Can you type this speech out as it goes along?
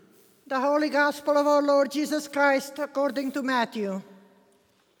The Holy Gospel of our Lord Jesus Christ according to Matthew.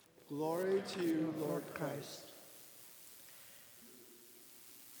 Glory to you, Lord Christ.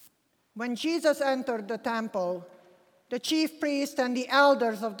 When Jesus entered the temple, the chief priests and the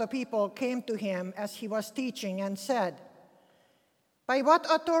elders of the people came to him as he was teaching and said, "By what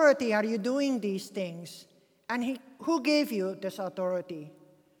authority are you doing these things? And who gave you this authority?"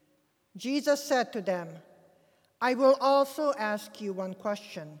 Jesus said to them, "I will also ask you one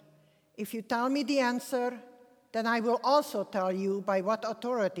question. If you tell me the answer, then I will also tell you by what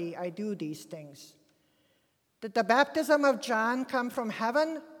authority I do these things. Did the baptism of John come from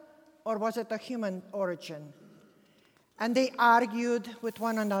heaven, or was it a human origin?" And they argued with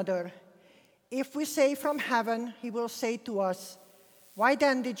one another. "If we say from heaven, he will say to us, 'Why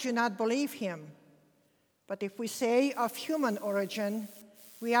then did you not believe him?' But if we say of human origin,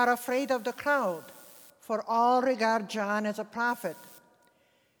 we are afraid of the crowd, for all regard John as a prophet."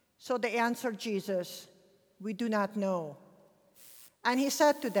 So they answered Jesus, "We do not know." And he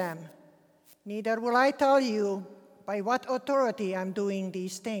said to them, "Neither will I tell you by what authority I'm doing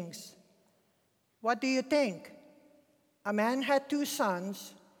these things. What do you think? A man had 2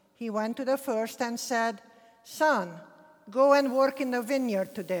 sons. He went to the first and said, 'Son, go and work in the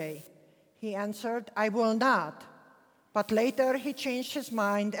vineyard today.' He answered, 'I will not.' But later he changed his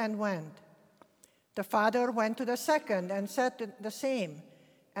mind and went. The father went to the second and said the same.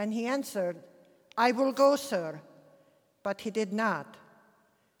 And he answered, 'I will go, sir.' But he did not.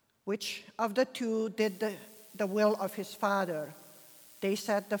 Which of the 2 did the will of his father?" They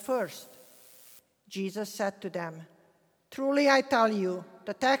said, "The first." Jesus said to them, "Truly I tell you,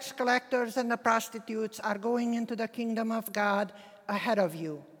 the tax collectors and the prostitutes are going into the kingdom of God ahead of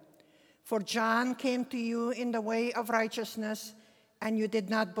you. For John came to you in the way of righteousness, and you did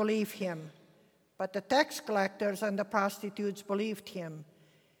not believe him. But the tax collectors and the prostitutes believed him.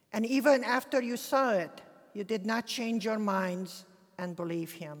 And even after you saw it, you did not change your minds and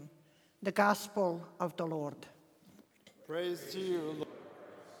believe him." The Gospel of the Lord. Praise to you, Lord.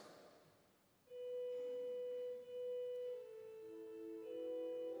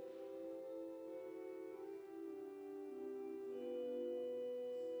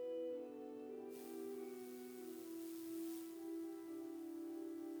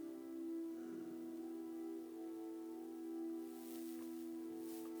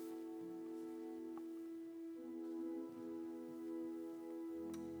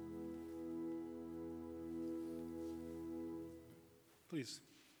 Please.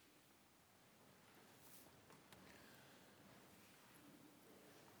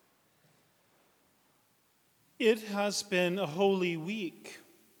 It has been a holy week.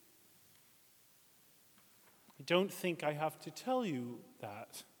 I don't think I have to tell you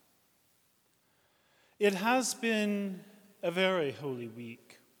that. It has been a very holy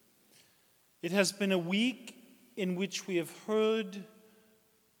week. It has been a week in which we have heard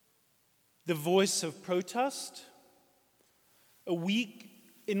the voice of protest, a week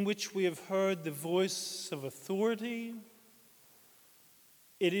in which we have heard the voice of authority.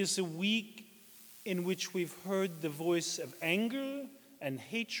 It is a week in which we've heard the voice of anger and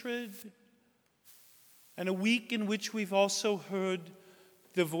hatred, and a week in which we've also heard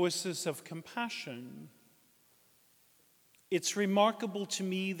the voices of compassion. It's remarkable to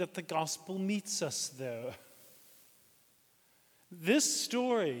me that the gospel meets us there. This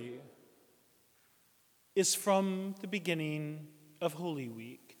story is from the beginning of Holy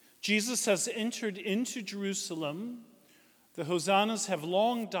Week. Jesus has entered into Jerusalem. The hosannas have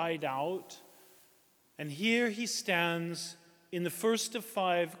long died out, and here he stands in the first of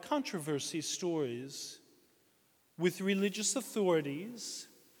 5 controversy stories with religious authorities,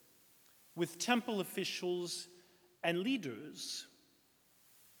 with temple officials and leaders.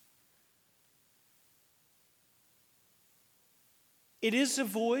 It is a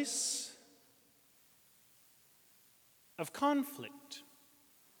voice of conflict.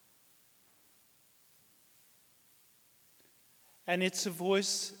 And it's a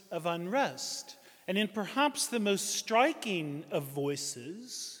voice of unrest. And in perhaps the most striking of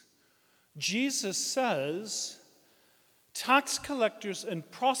voices, Jesus says, tax collectors and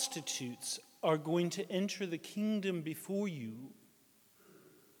prostitutes are going to enter the kingdom before you.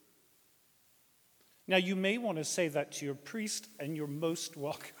 Now, you may want to say that to your priest, and you're most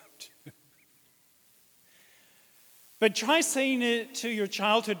welcome to. But try saying it to your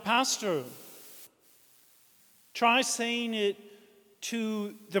childhood pastor. Try saying it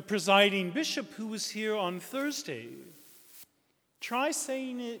to the presiding bishop who was here on Thursday. Try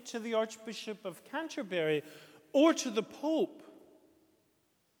saying it to the Archbishop of Canterbury, or to the Pope,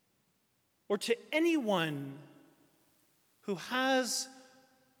 or to anyone who has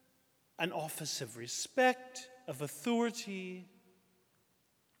an office of respect, of authority.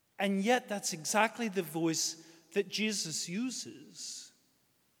 And yet that's exactly the voice that Jesus uses.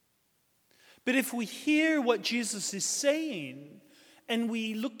 But if we hear what Jesus is saying and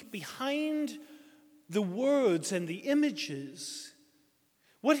we look behind the words and the images,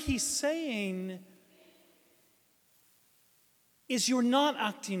 what he's saying is you're not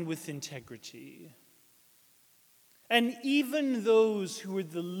acting with integrity. And even those who are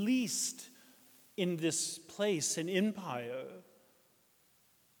the least in this place and empire,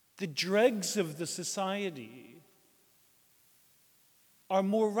 the dregs of the society, are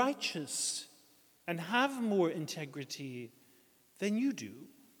more righteous and have more integrity than you do.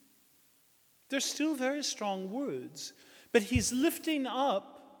 They're still very strong words, but he's lifting up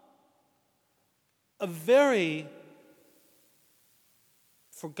a very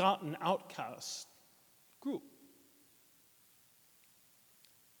forgotten outcast group.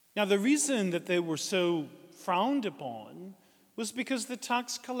 Now, the reason that they were so frowned upon was because the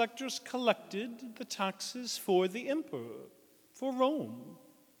tax collectors collected the taxes for the emperor, for Rome.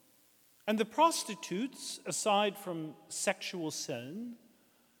 And the prostitutes, aside from sexual sin,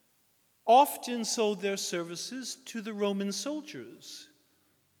 often sold their services to the Roman soldiers.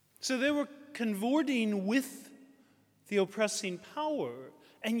 So they were consorting with the oppressing power.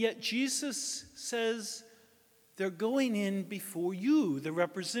 And yet Jesus says, they're going in before you, the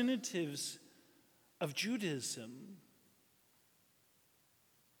representatives of Judaism.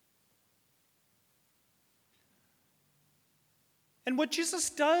 And what Jesus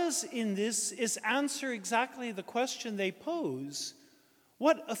does in this is answer exactly the question they pose.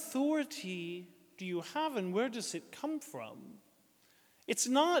 What authority do you have and where does it come from? It's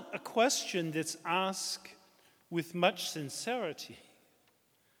not a question that's asked with much sincerity.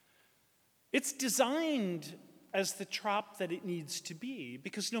 It's designed as the trap that it needs to be,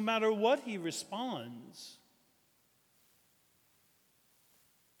 because no matter what he responds,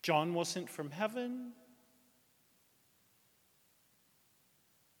 John wasn't from heaven,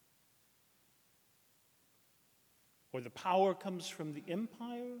 or the power comes from the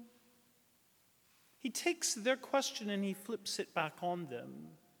empire. He takes their question and he flips it back on them.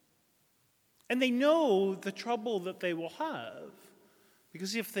 And they know the trouble that they will have,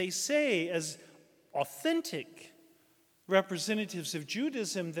 because if they say, as authentic representatives of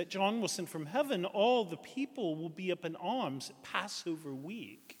Judaism, that John wasn't from heaven, all the people will be up in arms at Passover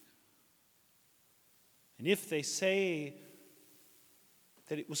week. And if they say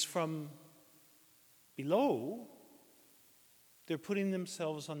that it was from below, they're putting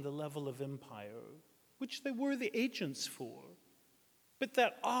themselves on the level of empire, which they were the agents for. But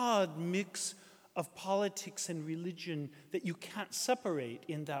that odd mix of politics and religion that you can't separate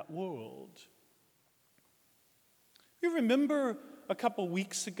in that world. You remember a couple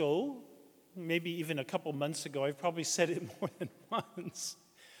weeks ago, maybe even a couple months ago, I've probably said it more than once,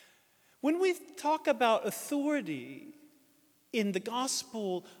 when we talk about authority in the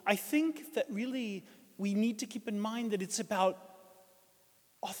gospel, I think that really we need to keep in mind that it's about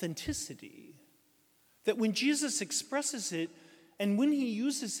authenticity. That when Jesus expresses it, and when he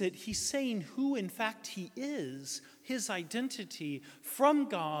uses it, he's saying who in fact he is, his identity from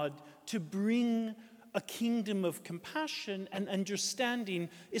God to bring a kingdom of compassion and understanding,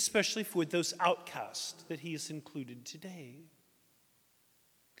 especially for those outcasts that he has included today.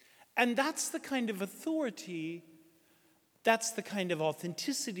 And that's the kind of authority, that's the kind of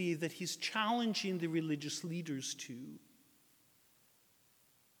authenticity that he's challenging the religious leaders to.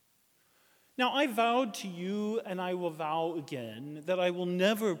 Now, I vowed to you, and I will vow again, that I will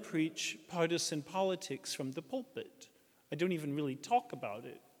never preach partisan politics from the pulpit. I don't even really talk about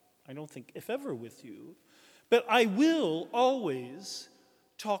it, I don't think, if ever, with you. But I will always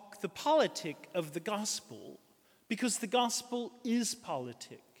talk the politic of the gospel, because the gospel is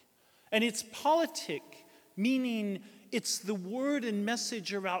politic. And it's politic, meaning it's the word and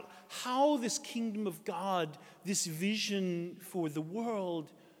message about how this kingdom of God, this vision for the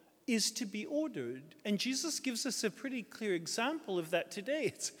world, is to be ordered. And Jesus gives us a pretty clear example of that today.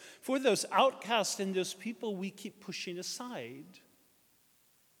 It's for those outcasts and those people we keep pushing aside.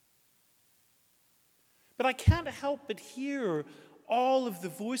 But I can't help but hear all of the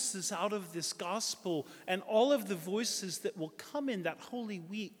voices out of this gospel and all of the voices that will come in that Holy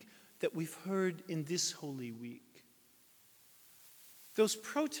Week that we've heard in this Holy Week. Those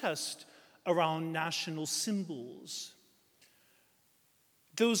protests around national symbols,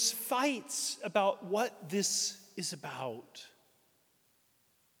 those fights about what this is about,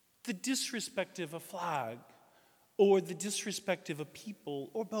 the disrespect of a flag or the disrespect of a people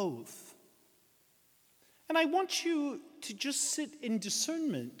or both. And I want you to just sit in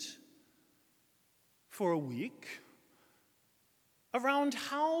discernment for a week around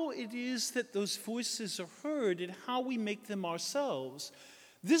how it is that those voices are heard and how we make them ourselves.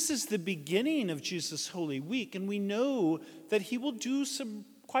 This is the beginning of Jesus' Holy Week, and we know that he will do some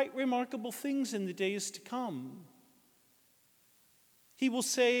quite remarkable things in the days to come. He will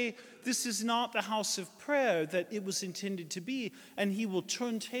say, this is not the house of prayer that it was intended to be, and he will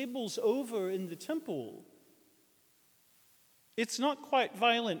turn tables over in the temple. It's not quite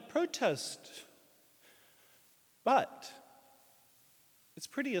violent protest, but it's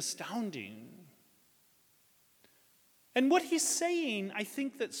pretty astounding. And what he's saying, I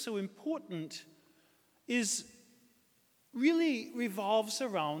think that's so important, is really revolves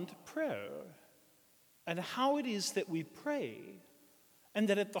around prayer and how it is that we pray, and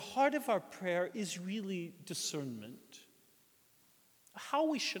that at the heart of our prayer is really discernment. How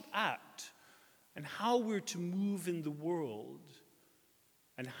we should act and how we're to move in the world,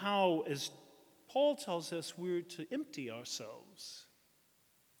 and how, as Paul tells us, we're to empty ourselves.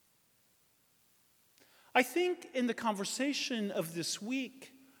 I think in the conversation of this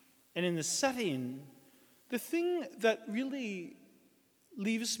week and in the setting, the thing that really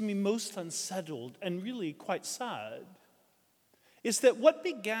leaves me most unsettled and really quite sad is that what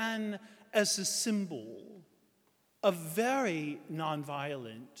began as a symbol of very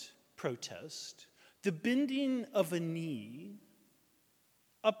nonviolent protest, the bending of a knee,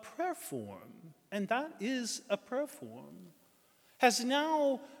 a prayer form, and that is a prayer form, has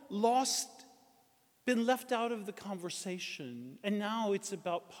now been left out of the conversation, and now it's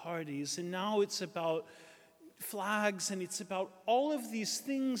about parties, and now it's about flags, and it's about all of these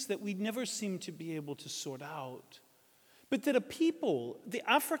things that we never seem to be able to sort out. But that a people, the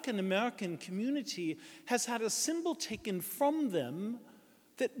African American community, has had a symbol taken from them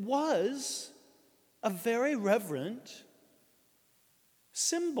that was a very reverent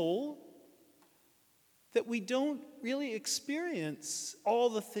symbol that we don't really experience all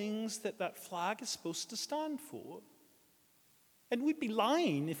the things that that flag is supposed to stand for. And we'd be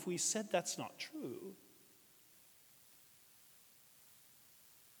lying if we said that's not true.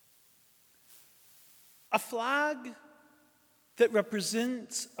 A flag that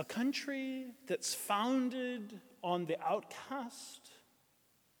represents a country that's founded on the outcast,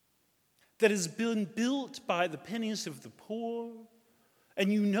 that has been built by the pennies of the poor,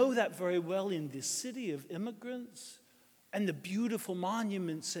 and you know that very well in this city of immigrants, and the beautiful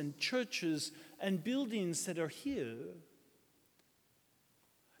monuments and churches and buildings that are here,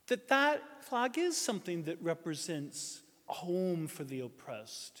 that flag is something that represents a home for the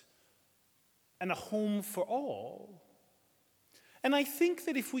oppressed and a home for all. And I think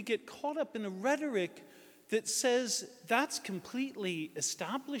that if we get caught up in a rhetoric that says that's completely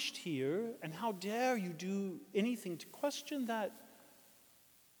established here, and how dare you do anything to question that,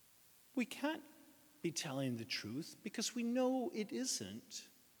 we can't be telling the truth because we know it isn't.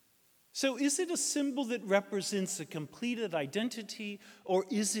 So is it a symbol that represents a completed identity, or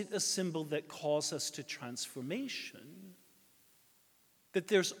is it a symbol that calls us to transformation? That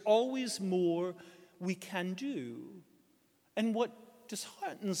there's always more we can do. And what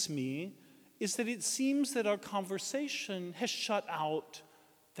disheartens me is that it seems that our conversation has shut out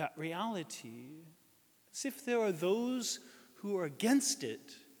that reality, as if there are those who are against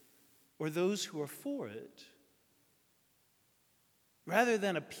it or those who are for it, rather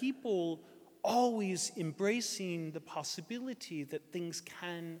than a people always embracing the possibility that things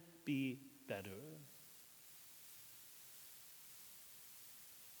can be better.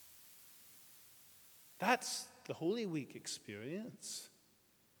 That's the Holy Week experience.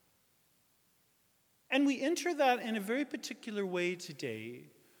 And we enter that in a very particular way today,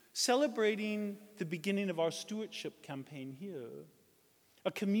 celebrating the beginning of our stewardship campaign here. A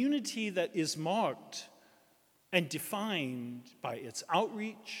community that is marked and defined by its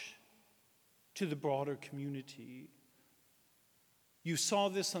outreach to the broader community. You saw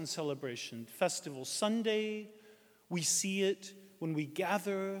this on Celebration Festival Sunday. We see it when we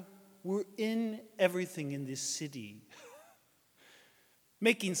gather. We're in everything in this city.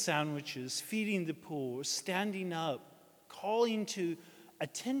 Making sandwiches, feeding the poor, standing up, calling to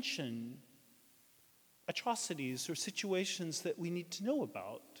attention atrocities or situations that we need to know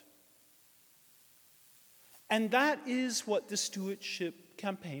about. And that is what the stewardship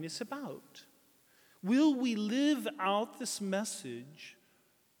campaign is about. Will we live out this message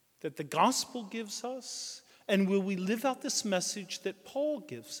that the gospel gives us? And will we live out this message that Paul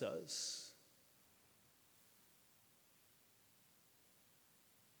gives us?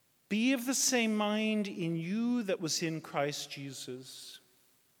 Be of the same mind in you that was in Christ Jesus,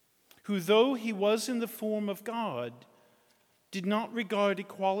 who though he was in the form of God, did not regard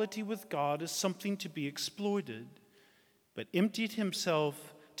equality with God as something to be exploited, but emptied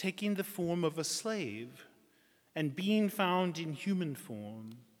himself, taking the form of a slave, and being found in human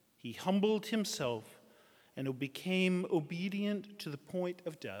form, he humbled himself and became obedient to the point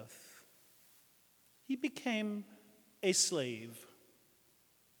of death. He became a slave.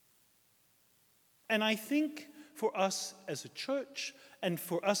 And I think for us as a church and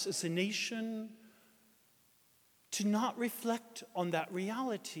for us as a nation, to not reflect on that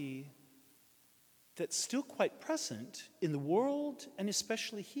reality that's still quite present in the world and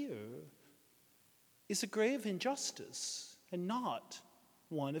especially here is a grave injustice and not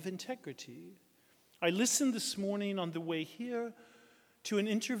one of integrity. I listened this morning on the way here to an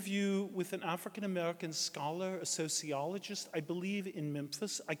interview with an African-American scholar, a sociologist, I believe in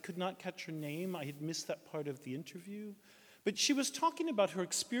Memphis. I could not catch her name. I had missed that part of the interview. But she was talking about her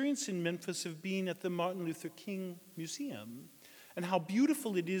experience in Memphis of being at the Martin Luther King Museum and how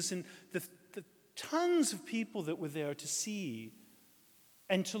beautiful it is and the tons of people that were there to see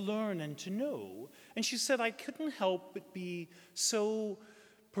and to learn and to know. And she said, I couldn't help but be so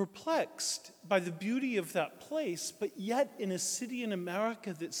perplexed by the beauty of that place, but yet in a city in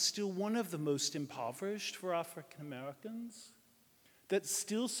America that's still one of the most impoverished for African Americans, that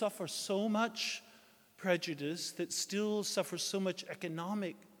still suffers so much prejudice, that still suffers so much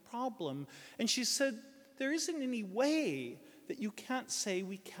economic problem. And she said, there isn't any way that you can't say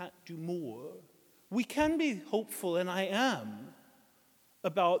we can't do more. We can be hopeful, and I am,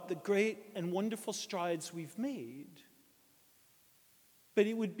 about the great and wonderful strides we've made. But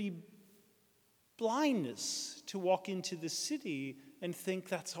it would be blindness to walk into the city and think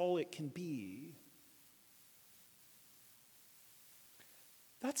that's all it can be.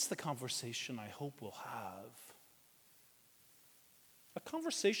 That's the conversation I hope we'll have. A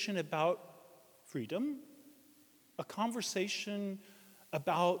conversation about freedom, a conversation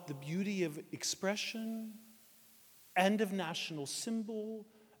about the beauty of expression and of national symbol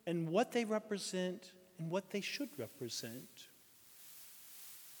and what they represent and what they should represent.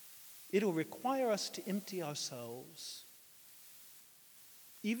 It'll require us to empty ourselves,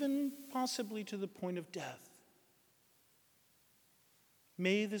 even possibly to the point of death.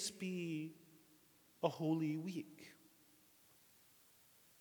 May this be a holy week.